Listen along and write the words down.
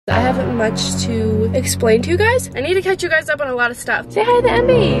I haven't much to explain to you guys. I need to catch you guys up on a lot of stuff. Say hi to the M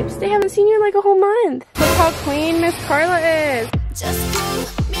babes. They haven't seen you in like a whole month. Look how clean Miss Carla is. Just pull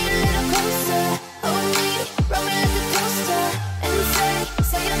me a little closer. Hold me, roll me like a toaster. And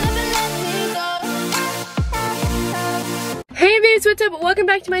say you'll never let me go. Hey babes, what's up? Welcome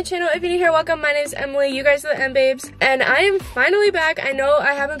back to my channel. If you're new here, welcome. My name is Emily. You guys are the M babes. And I am finally back. I know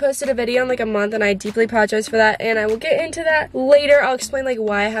I haven't posted a video in like a month and I deeply apologize for that. And I will get into that later. I'll explain like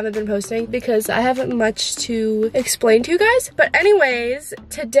why I haven't been posting because I haven't much to explain to you guys. But anyways,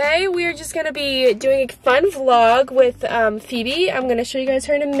 today we are just gonna be doing a fun vlog with Phoebe. I'm gonna show you guys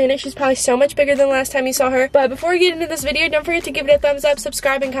her in a minute. She's probably so much bigger than the last time you saw her. But before we get into this video, don't forget to give it a thumbs up,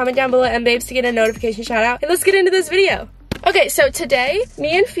 subscribe, and comment down below M babes to get a notification shout out. And let's get into this video. Okay, so today,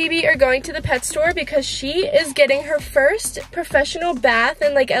 me and Phoebe are going to the pet store because she is getting her first professional bath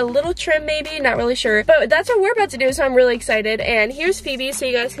and like a little trim maybe, not really sure. But that's what we're about to do, so I'm really excited. And here's Phoebe so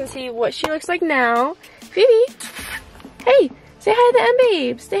you guys can see what she looks like now. Phoebe, hey, say hi to the M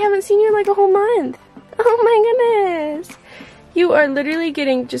babes. They haven't seen you in like a whole month. Oh my goodness. You are literally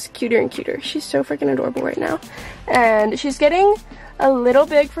getting just cuter and cuter. She's so freaking adorable right now. And she's getting a little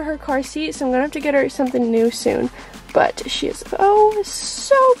big for her car seat, so I'm gonna have to get her something new soon. But she is, oh,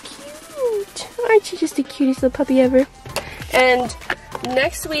 so cute. Aren't you just the cutest little puppy ever? And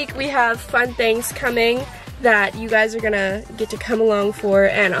next week we have fun things coming that you guys are gonna get to come along for,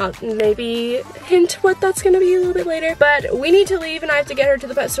 and I'll maybe hint what that's gonna be a little bit later. But we need to leave and I have to get her to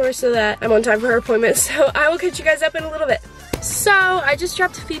the pet store so that I'm on time for her appointment. So I will catch you guys up in a little bit. So I just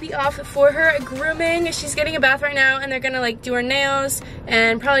dropped Phoebe off for her grooming. She's getting a bath right now and they're gonna like do her nails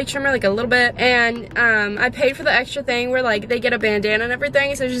and probably trim her like a little bit. And I paid for the extra thing where like they get a bandana and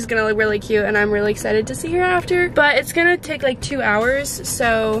everything, so she's gonna look really cute and I'm really excited to see her after. But it's gonna take like 2 hours,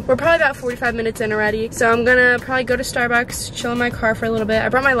 so we're probably about 45 minutes in already. So I'm gonna probably go to Starbucks, chill in my car for a little bit. I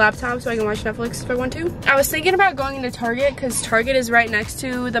brought my laptop so I can watch Netflix if I want to. I was thinking about going into Target because Target is right next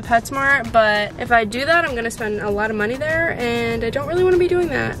to the PetSmart, but if I do that I'm gonna spend a lot of money there and I don't really want to be doing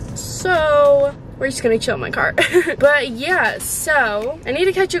that, so we're just gonna chill in my car. But yeah, so I need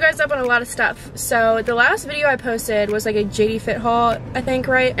to catch you guys up on a lot of stuff. So the last video I posted was like a JD Fit haul, I think,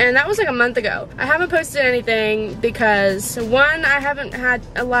 right? And that was like a month ago. I haven't posted anything because one, I haven't had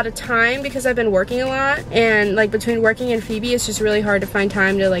a lot of time because I've been working a lot, and like between working and Phoebe it's just really hard to find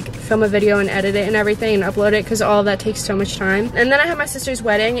time to like film a video and edit it and everything and upload it because all of that takes so much time. And then I had my sister's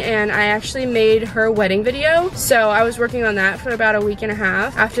wedding and I actually made her wedding video, so I was working on that for about a week and a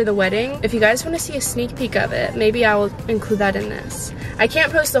half after the wedding. If you guys want to see a sneak peek of it, maybe I will include that in this. I can't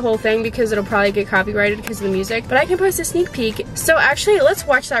post the whole thing because it'll probably get copyrighted because of the music, but I can post a sneak peek. So actually, let's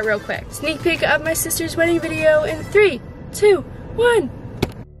watch that real quick. Sneak peek of my sister's wedding video in 3, 2, 1.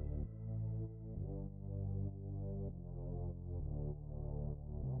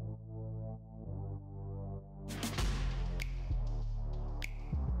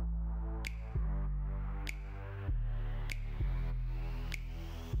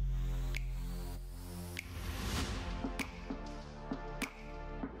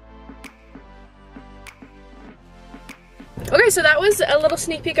 Okay, so that was a little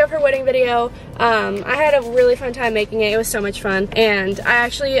sneak peek of her wedding video. I had a really fun time making it. It was so much fun. And I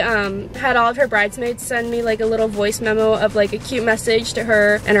actually had all of her bridesmaids send me like a little voice memo of like a cute message to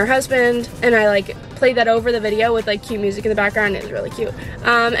her and her husband. And I like played that over the video with like cute music in the background. It was really cute.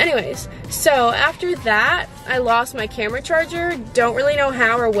 Anyways, so after that, I lost my camera charger. Don't really know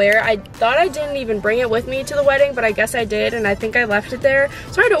how or where. I thought I didn't even bring it with me to the wedding, but I guess I did, and I think I left it there.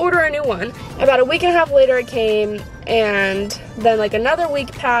 So I had to order a new one. About a week and a half later it came, and then like another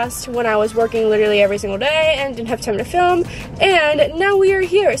week passed when I was working literally every single day and didn't have time to film, and now we are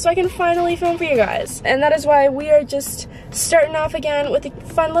here so I can finally film for you guys. And that is why we are just starting off again with a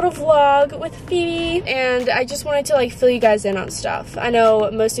fun little vlog with Phoebe, and I just wanted to like fill you guys in on stuff. I know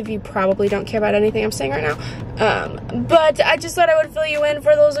most of you probably don't care about anything I'm saying right now, but I just thought I would fill you in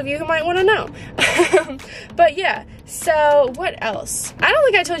for those of you who might want to know. But yeah, so what else? I don't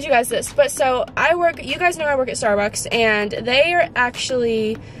think I told you guys this, but so I work, you guys know I work at Starbucks, and they are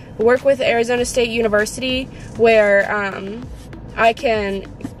actually work with Arizona State University, where I can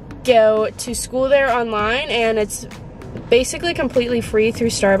go to school there online, and it's basically completely free through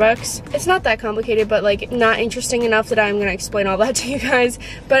Starbucks. It's not that complicated, but like not interesting enough that I'm gonna explain all that to you guys.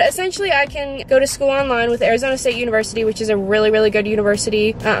 But essentially I can go to school online with Arizona State University, which is a really, really good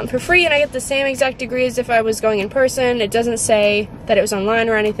university, for free, and I get the same exact degree as if I was going in person. It doesn't say that it was online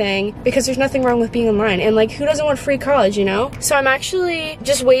or anything, because there's nothing wrong with being online, and like who doesn't want free college, you know? So I'm actually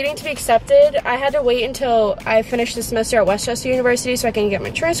just waiting to be accepted. I had to wait until I finished the semester at Westchester University so I can get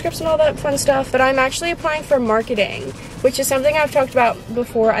my transcripts and all that fun stuff, but I'm actually applying for marketing. which is something I've talked about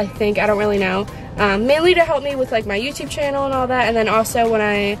before, I think. I don't really know. Mainly to help me with like my YouTube channel and all that, and then also when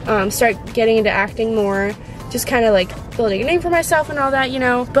I start getting into acting more, just kind of like building a name for myself and all that, you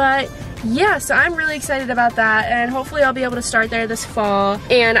know. But yeah, so I'm really excited about that, and hopefully I'll be able to start there this fall.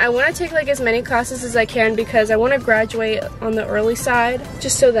 And I want to take like as many classes as I can because I want to graduate on the early side,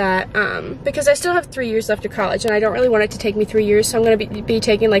 just so that because I still have 3 years left of college and I don't really want it to take me 3 years, so I'm going to be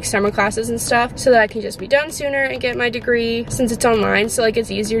taking like summer classes and stuff so that I can just be done sooner and get my degree, since it's online. So like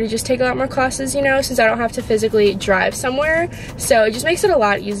it's easier to just take a lot more classes, you know, since I don't have to physically drive somewhere. So it just makes it a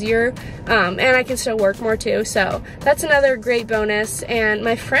lot easier, and I can still work more too. So that's another great bonus, and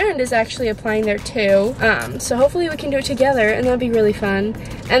my friend is actually applying there too, so hopefully we can do it together, and that'll be really fun.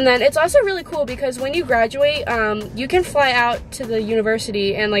 And then it's also really cool because when you graduate, you can fly out to the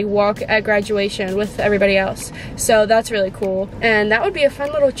university and like walk at graduation with everybody else, so that's really cool. And that would be a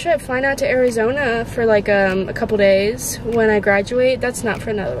fun little trip, flying out to Arizona for like a couple days when I graduate. That's not for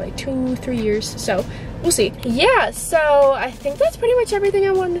another like 2-3 years, so we'll see. Yeah, so I think that's pretty much everything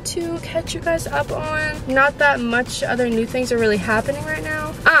I wanted to catch you guys up on. Not that much other new things are really happening right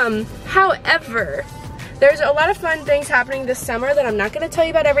now. However, there's a lot of fun things happening this summer that I'm not going to tell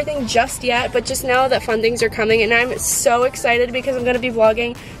you about everything just yet, but just know that fun things are coming, and I'm so excited because I'm going to be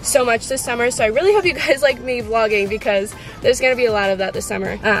vlogging so much this summer. So I really hope you guys like me vlogging because there's going to be a lot of that this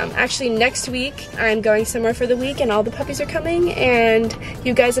summer. Actually, next week I'm going somewhere for the week and all the puppies are coming, and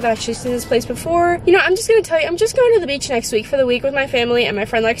you guys have actually seen this place before. You know, I'm just going to tell you, I'm just going to the beach next week for the week with my family, and my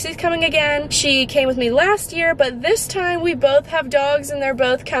friend Lexi's coming again. She came with me last year, but this time we both have dogs and they're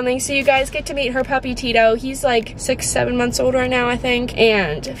both coming, so you guys get to meet her puppy Tito. He's like 6-7 months old right now, I think.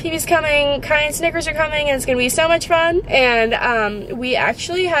 And Phoebe's coming, Kai and Snickers are coming, and it's gonna be so much fun. And we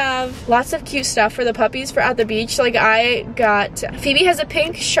actually have lots of cute stuff for the puppies for at the beach. Like Phoebe has a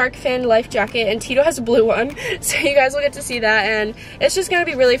pink shark fin life jacket and Tito has a blue one. So you guys will get to see that, and it's just gonna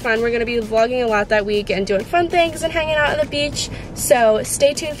be really fun. We're gonna be vlogging a lot that week and doing fun things and hanging out at the beach. So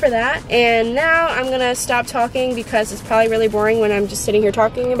stay tuned for that. And now I'm gonna stop talking because it's probably really boring when I'm just sitting here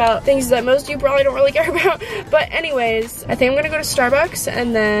talking about things that most of you probably don't really care about. But anyways, I think I'm gonna go to Starbucks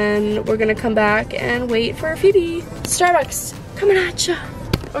and then we're gonna come back and wait for Phoebe. Starbucks, coming at ya.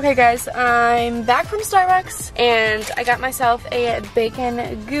 Okay guys, I'm back from Starbucks and I got myself a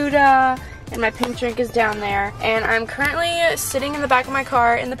bacon Gouda, and my pink drink is down there. And I'm currently sitting in the back of my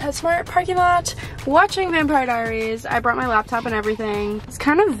car in the PetSmart parking lot watching Vampire Diaries. I brought my laptop and everything. It's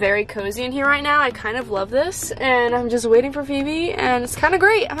kind of very cozy in here right now. I kind of love this, and I'm just waiting for Phoebe, and it's kind of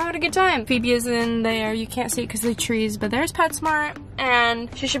great. I'm having a good time. Phoebe is in there. You can't see it because of the trees, but there's PetSmart, and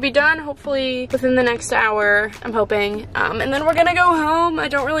she should be done hopefully within the next hour, I'm hoping. And then we're gonna go home. I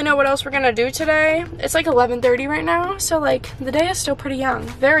don't really know what else we're gonna do today. It's like 11:30 right now, so like the day is still pretty young,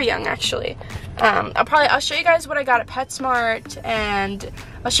 very young actually. I'll show you guys what I got at PetSmart, and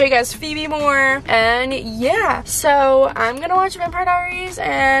I'll show you guys Phoebe more, and yeah. So I'm gonna watch Vampire Diaries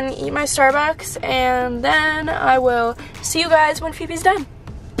and eat my Starbucks, and then I will see you guys when Phoebe's done.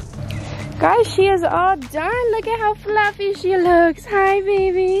 Guys, she is all done. Look at how fluffy she looks. Hi,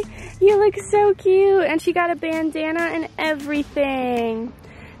 baby. You look so cute. And she got a bandana and everything.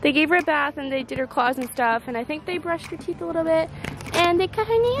 They gave her a bath and they did her claws and stuff, and I think they brushed her teeth a little bit, and they cut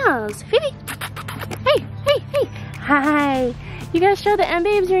her nails. Phoebe, hey, hey, hey. Hi. You gotta show the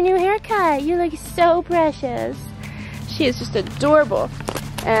M-Babes your new haircut. You look so precious. She is just adorable.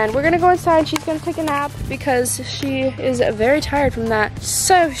 And we're gonna go inside and she's gonna take a nap because she is very tired from that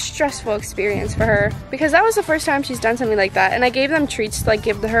so stressful experience for her. Because that was the first time she's done something like that, and I gave them treats to like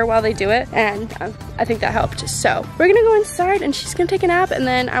give to her while they do it, and I think that helped. So we're gonna go inside and she's gonna take a nap, and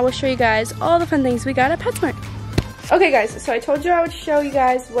then I will show you guys all the fun things we got at PetSmart. Okay guys, so I told you I would show you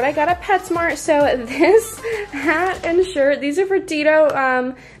guys what I got at PetSmart. So this hat and shirt, these are for Tito,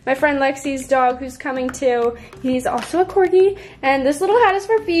 my friend Lexi's dog who's coming too. He's also a corgi, and this little hat is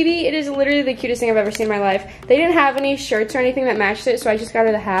for Phoebe. It is literally the cutest thing I've ever seen in my life. They didn't have any shirts or anything that matched it, so I just got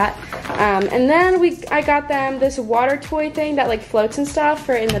her the hat. And then I got them this water toy thing that like floats and stuff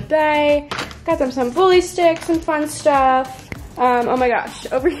for in the bay. Got them some bully sticks and fun stuff. Oh my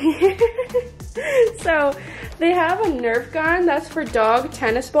gosh, over here. So they have a Nerf gun that's for dog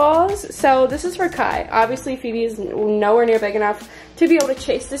tennis balls. So this is for Kai. Obviously Phoebe is nowhere near big enough to be able to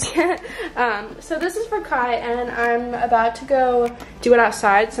chase this yet. So this is for Kai, and I'm about to go do it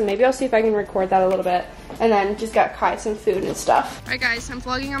outside, so maybe I'll see if I can record that a little bit. And then just got Kai some food and stuff. Alright guys, I'm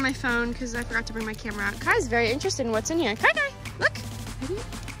vlogging on my phone because I forgot to bring my camera out. Kai's very interested in what's in here. Kai, look!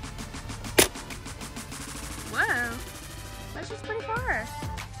 Whoa, that's just pretty far.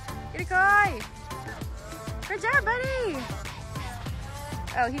 Get it, Kai! Good job, buddy!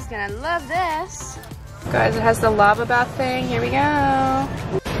 Oh, he's gonna love this. Guys, it has the lava bath thing. Here we go.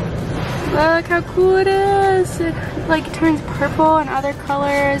 Look how cool it is. It like turns purple and other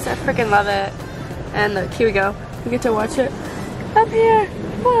colors. I freaking love it. And look, here we go. We get to watch it up here.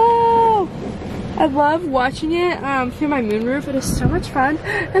 Whoa! I love watching it through my moonroof. It is so much fun.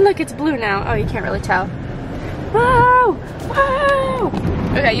 And look, it's blue now. Oh, you can't really tell. Whoa! Whoa!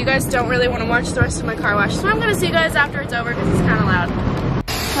 Okay, you guys don't really want to watch the rest of my car wash, so I'm gonna see you guys after it's over because it's kind of loud.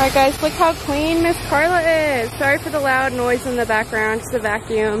 Alright guys, look how clean Miss Carla is. Sorry for the loud noise in the background. It's the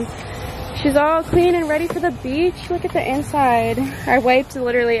vacuum. She's all clean and ready for the beach. Look at the inside. I wiped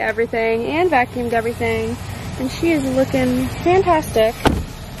literally everything and vacuumed everything. And she is looking fantastic.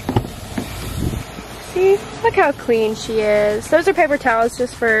 See? Look how clean she is. Those are paper towels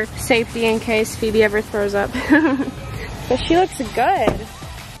just for safety in case Phoebe ever throws up. But she looks good.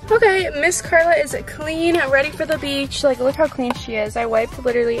 Okay, Miss Carla is clean, ready for the beach. Like, look how clean she is. I wiped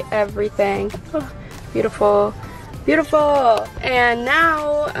literally everything. Oh, beautiful. Beautiful. And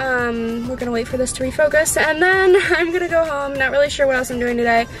now, we're gonna wait for this to refocus, and then I'm gonna go home. Not really sure what else I'm doing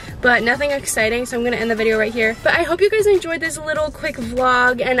today, but nothing exciting, so I'm gonna end the video right here. But I hope you guys enjoyed this little quick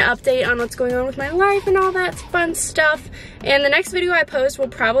vlog and update on what's going on with my life and all that fun stuff. And the next video I post will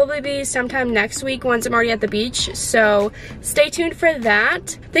probably be sometime next week once I'm already at the beach, so stay tuned for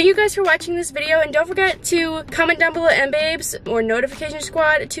that. Thank you guys for watching this video, and don't forget to comment down below MBabes or Notification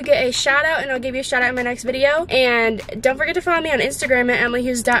Squad to get a shout out, and I'll give you a shout out in my next video. And don't forget to follow me on Instagram at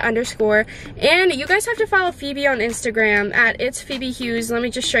emilyhughes._. And you guys have to follow Phoebe on Instagram at It's Phoebe Hughes. Let me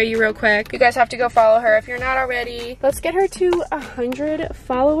just show you real quick. You guys have to go follow her if you're not already. Let's get her to 100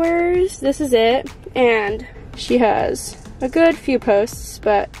 followers. This is it. And she has a good few posts,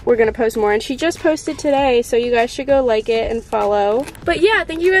 but we're gonna post more, and she just posted today, so you guys should go like it and follow. But yeah,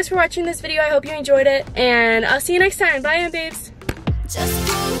 thank you guys for watching this video. I hope you enjoyed it, and I'll see you next time. Bye, MBabes.